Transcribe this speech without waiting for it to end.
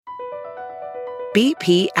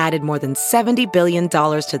BP added more than $70 billion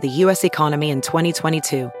to the U.S. economy in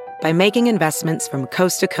 2022 by making investments from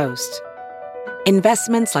coast to coast.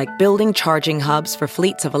 Investments like building charging hubs for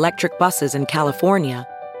fleets of electric buses in California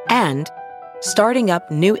and starting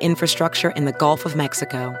up new infrastructure in the Gulf of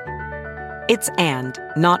Mexico. It's and,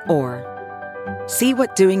 not or. See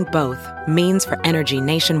what doing both means for energy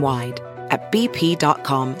nationwide at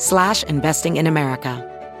bp.com/investing in America.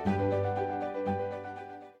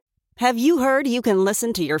 Have you heard you can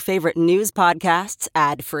listen to your favorite news podcasts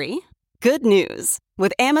ad-free? Good news.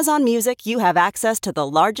 With Amazon Music, you have access to the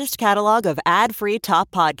largest catalog of ad-free top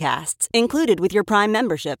podcasts included with your Prime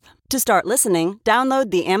membership. To start listening, download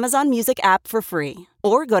the Amazon Music app for free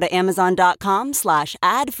or go to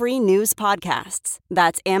amazon.com/ad-free news podcasts.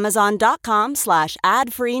 That's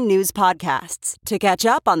amazon.com/ad-free news podcasts to catch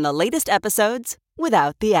up on the latest episodes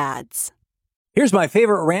without the ads. Here's my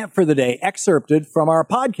favorite rant for the day, excerpted from our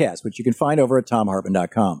podcast, which you can find over at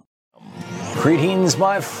tomhartman.com. Greetings,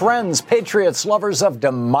 my friends, patriots, lovers of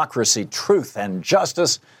democracy, truth, and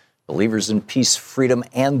justice, believers in peace, freedom,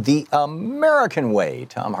 and the American way.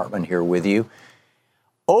 Tom Hartman here with you.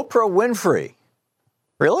 Oprah Winfrey.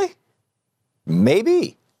 Really?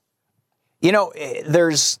 Maybe. You know,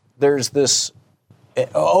 there's this.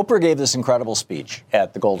 Oprah gave this incredible speech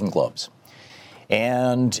at the Golden Globes,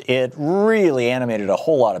 and it really animated a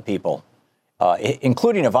whole lot of people,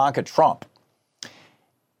 including Ivanka Trump.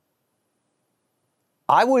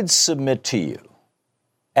 I would submit to you,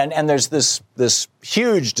 and there's this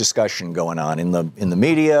huge discussion going on in the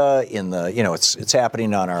media, it's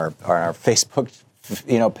happening on our Facebook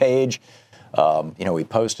page. We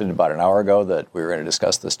posted about an hour ago that we were going to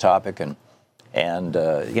discuss this topic, and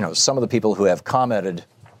some of the people who have commented,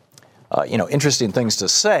 interesting things to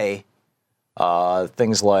say,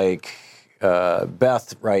 things like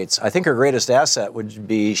Beth writes, I think her greatest asset would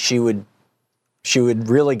be she would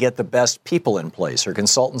really get the best people in place. Her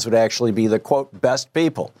consultants would actually be the, quote, best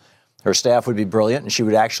people. Her staff would be brilliant, and she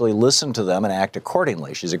would actually listen to them and act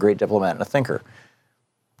accordingly. She's a great diplomat and a thinker.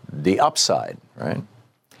 The upside, right?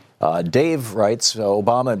 Dave writes,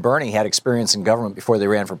 Obama and Bernie had experience in government before they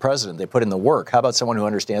ran for president. They put in the work. How about someone who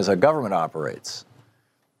understands how government operates?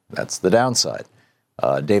 That's the downside.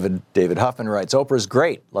 David Huffman writes, Oprah's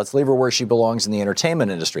great. Let's leave her where she belongs in the entertainment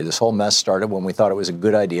industry. This whole mess started when we thought it was a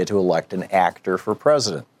good idea to elect an actor for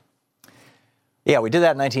president. Yeah, we did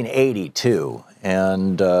that in 1980 too,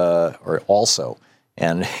 and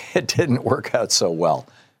it didn't work out so well.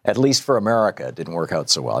 At least for America, it didn't work out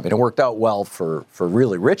so well. I mean, it worked out well for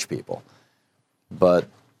really rich people. But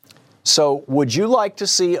so, would you like to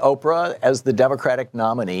see Oprah as the Democratic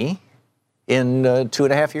nominee in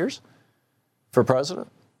 2.5 years? For president?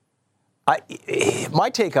 My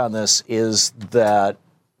take on this is that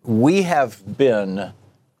we have been,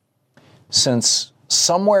 since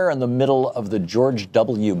somewhere in the middle of the George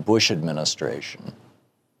W. Bush administration,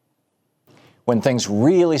 when things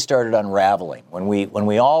really started unraveling, when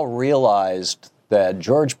we all realized that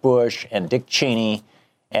George Bush and Dick Cheney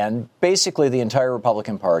and basically the entire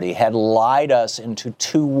Republican Party had lied us into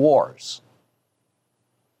two wars.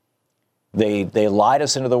 They lied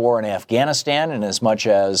us into the war in Afghanistan in as much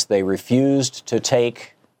as they refused to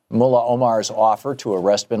take Mullah Omar's offer to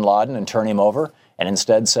arrest bin Laden and turn him over, and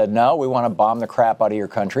instead said, no, we want to bomb the crap out of your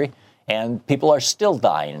country. And people are still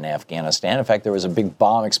dying in Afghanistan. In fact, there was a big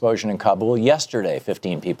bomb explosion in Kabul yesterday.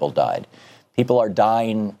 15 people died. People are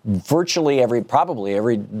dying literally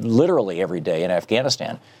every day in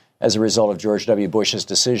Afghanistan as a result of George W. Bush's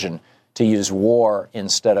decision to use war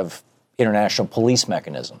instead of international police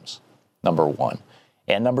mechanisms. Number one.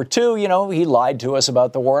 And number two, he lied to us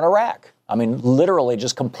about the war in Iraq. I mean, literally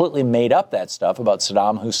just completely made up that stuff about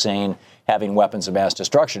Saddam Hussein having weapons of mass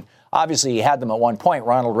destruction. Obviously, he had them at one point.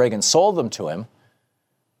 Ronald Reagan sold them to him.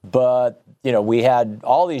 But, we had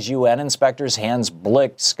all these UN inspectors, Hans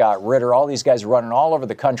Blick, Scott Ritter, all these guys running all over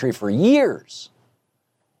the country for years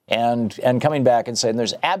and coming back and saying,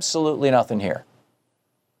 there's absolutely nothing here.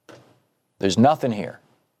 There's nothing here.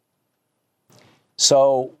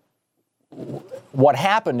 So what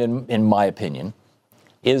happened, in my opinion,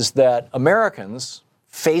 is that Americans,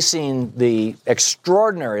 facing the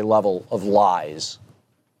extraordinary level of lies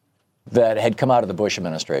that had come out of the Bush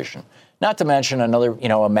administration, not to mention another,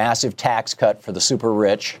 a massive tax cut for the super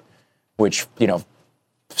rich, which,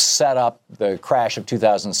 set up the crash of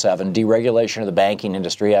 2007, deregulation of the banking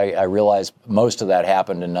industry. I realize most of that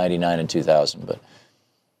happened in 99 and 2000. But,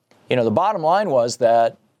 the bottom line was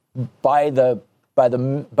that by the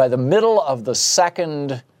middle of the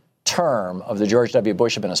second term of the George W.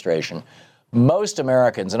 Bush administration, most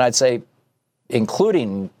Americans, and I'd say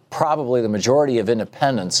including probably the majority of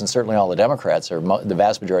independents and certainly all the Democrats, or the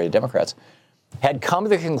vast majority of Democrats, had come to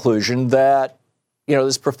the conclusion that,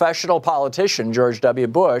 this professional politician, George W.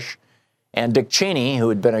 Bush, and Dick Cheney, who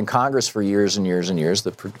had been in Congress for years and years and years,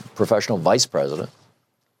 the professional vice president,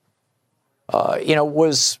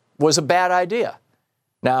 was a bad idea.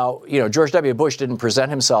 Now, George W. Bush didn't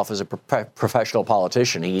present himself as a professional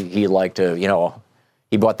politician. He liked to,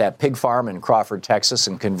 he bought that pig farm in Crawford, Texas,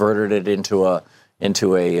 and converted it into a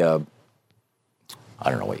I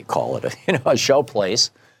don't know what you call it, a show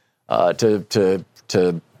place,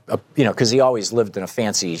 because he always lived in a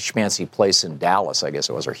fancy schmancy place in Dallas, I guess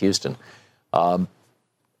it was, or Houston.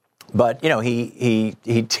 But he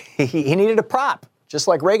needed a prop, just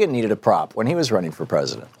like Reagan needed a prop when he was running for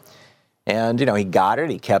president. And he got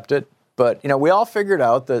it, he kept it. But we all figured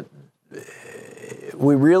out that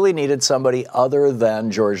we really needed somebody other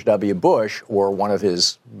than George W. Bush or one of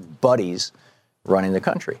his buddies running the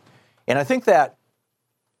country. And I think that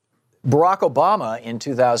Barack Obama in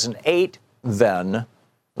 2008 then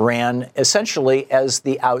ran essentially as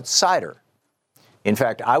the outsider. In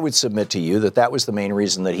fact, I would submit to you that that was the main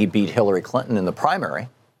reason that he beat Hillary Clinton in the primary,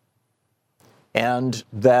 and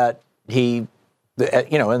that he,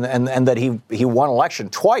 and that he won election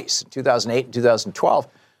twice in 2008 and 2012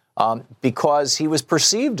 because he was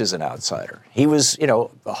perceived as an outsider. He was,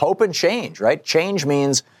 hope and change, right? Change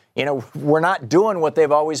means, we're not doing what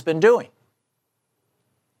they've always been doing.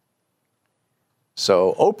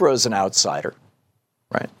 So Oprah is an outsider,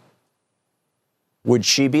 right? Would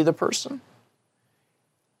she be the person?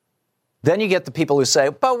 Then you get the people who say,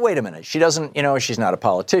 but wait a minute, she doesn't, she's not a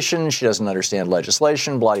politician, she doesn't understand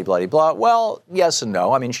legislation, blah, blah, blah. Well, yes and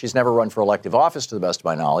no. I mean, she's never run for elective office to the best of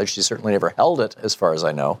my knowledge. She's certainly never held it, as far as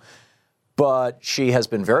I know. But she has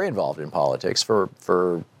been very involved in politics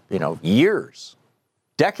for years,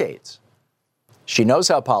 decades. She knows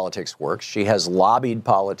how politics works. She has lobbied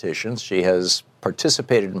politicians. She has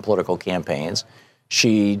participated in political campaigns.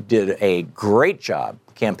 She did a great job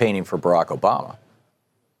campaigning for Barack Obama.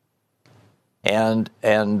 And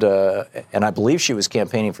I believe she was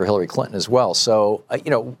campaigning for Hillary Clinton as well. So,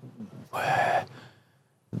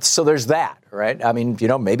 so there's that, right? I mean,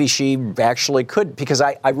 maybe she actually could, because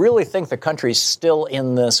I really think the country's still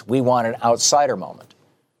in this we want an outsider moment.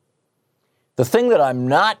 The thing that I'm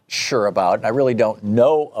not sure about, and I really don't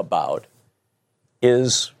know about,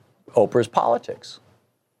 is Oprah's politics.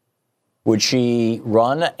 Would she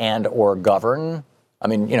run and or govern? I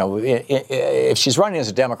mean, if she's running as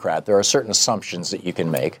a Democrat, there are certain assumptions that you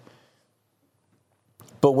can make.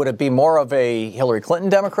 But would it be more of a Hillary Clinton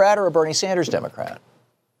Democrat or a Bernie Sanders Democrat?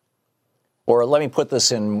 Or let me put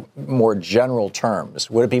this in more general terms.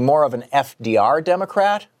 Would it be more of an FDR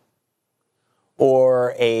Democrat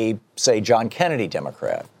or a, say, John Kennedy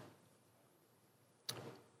Democrat?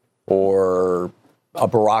 Or a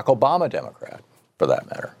Barack Obama Democrat, for that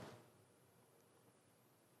matter?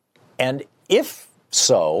 And if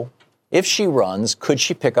she runs, could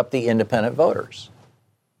she pick up the independent voters?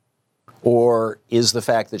 Or is the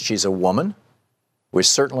fact that she's a woman, which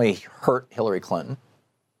certainly hurt Hillary Clinton,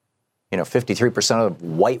 53% of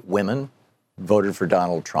white women voted for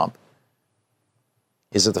Donald Trump.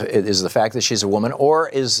 Is the fact that she's a woman, or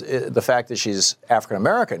is the fact that she's African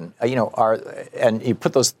American? And you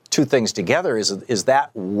put those two things together, is that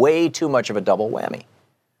way too much of a double whammy?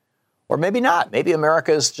 Or maybe not. Maybe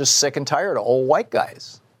America is just sick and tired of old white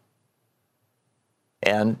guys.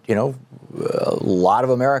 And, a lot of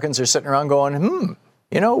Americans are sitting around going,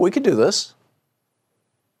 we could do this.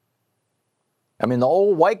 I mean, the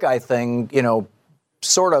old white guy thing,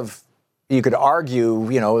 sort of, you could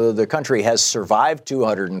argue, the country has survived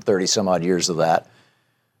 230 some odd years of that.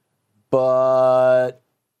 But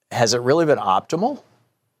has it really been optimal?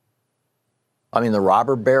 I mean, the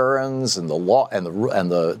robber barons and the law and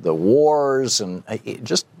the wars and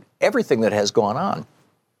just everything that has gone on.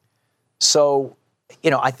 So,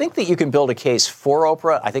 I think that you can build a case for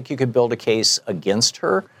Oprah. I think you can build a case against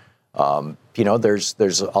her.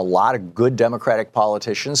 There's a lot of good Democratic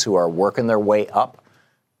politicians who are working their way up.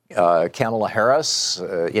 Kamala Harris,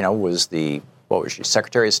 was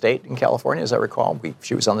Secretary of State in California, as I recall.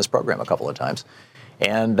 She was on this program a couple of times.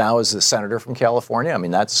 And now is the senator from California. I mean,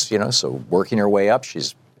 that's, so working her way up.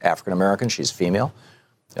 She's African-American. She's female.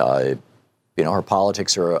 Her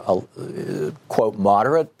politics are, quote,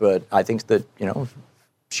 moderate, but I think that,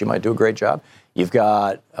 she might do a great job. You've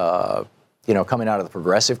got, coming out of the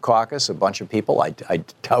Progressive Caucus, a bunch of people. I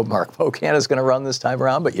doubt Mark Pocan is going to run this time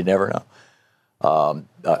around, but you never know.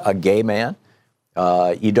 A gay man.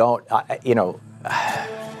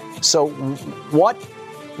 So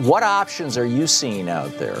What options are you seeing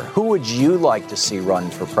out there? Who would you like to see run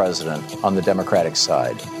for president on the Democratic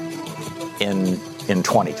side in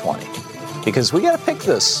 2020? Because we got to pick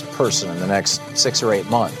this person in the next 6 or 8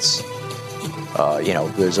 months.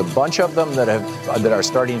 There's a bunch of them that are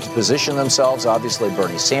starting to position themselves. Obviously,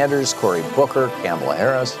 Bernie Sanders, Cory Booker, Kamala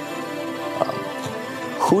Harris.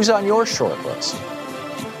 Who's on your short list?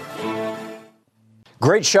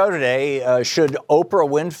 Great show today. Should Oprah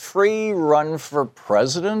Winfrey run for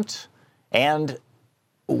president? And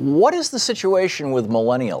what is the situation with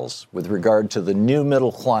millennials with regard to the new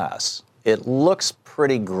middle class? It looks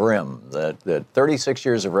pretty grim that 36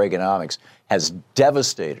 years of Reaganomics has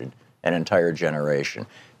devastated an entire generation.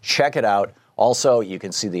 Check it out. Also, you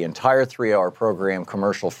can see the entire 3-hour program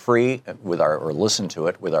commercial-free or listen to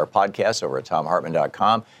it with our podcast over at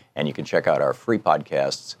TomHartman.com, and you can check out our free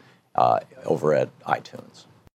podcasts over at iTunes.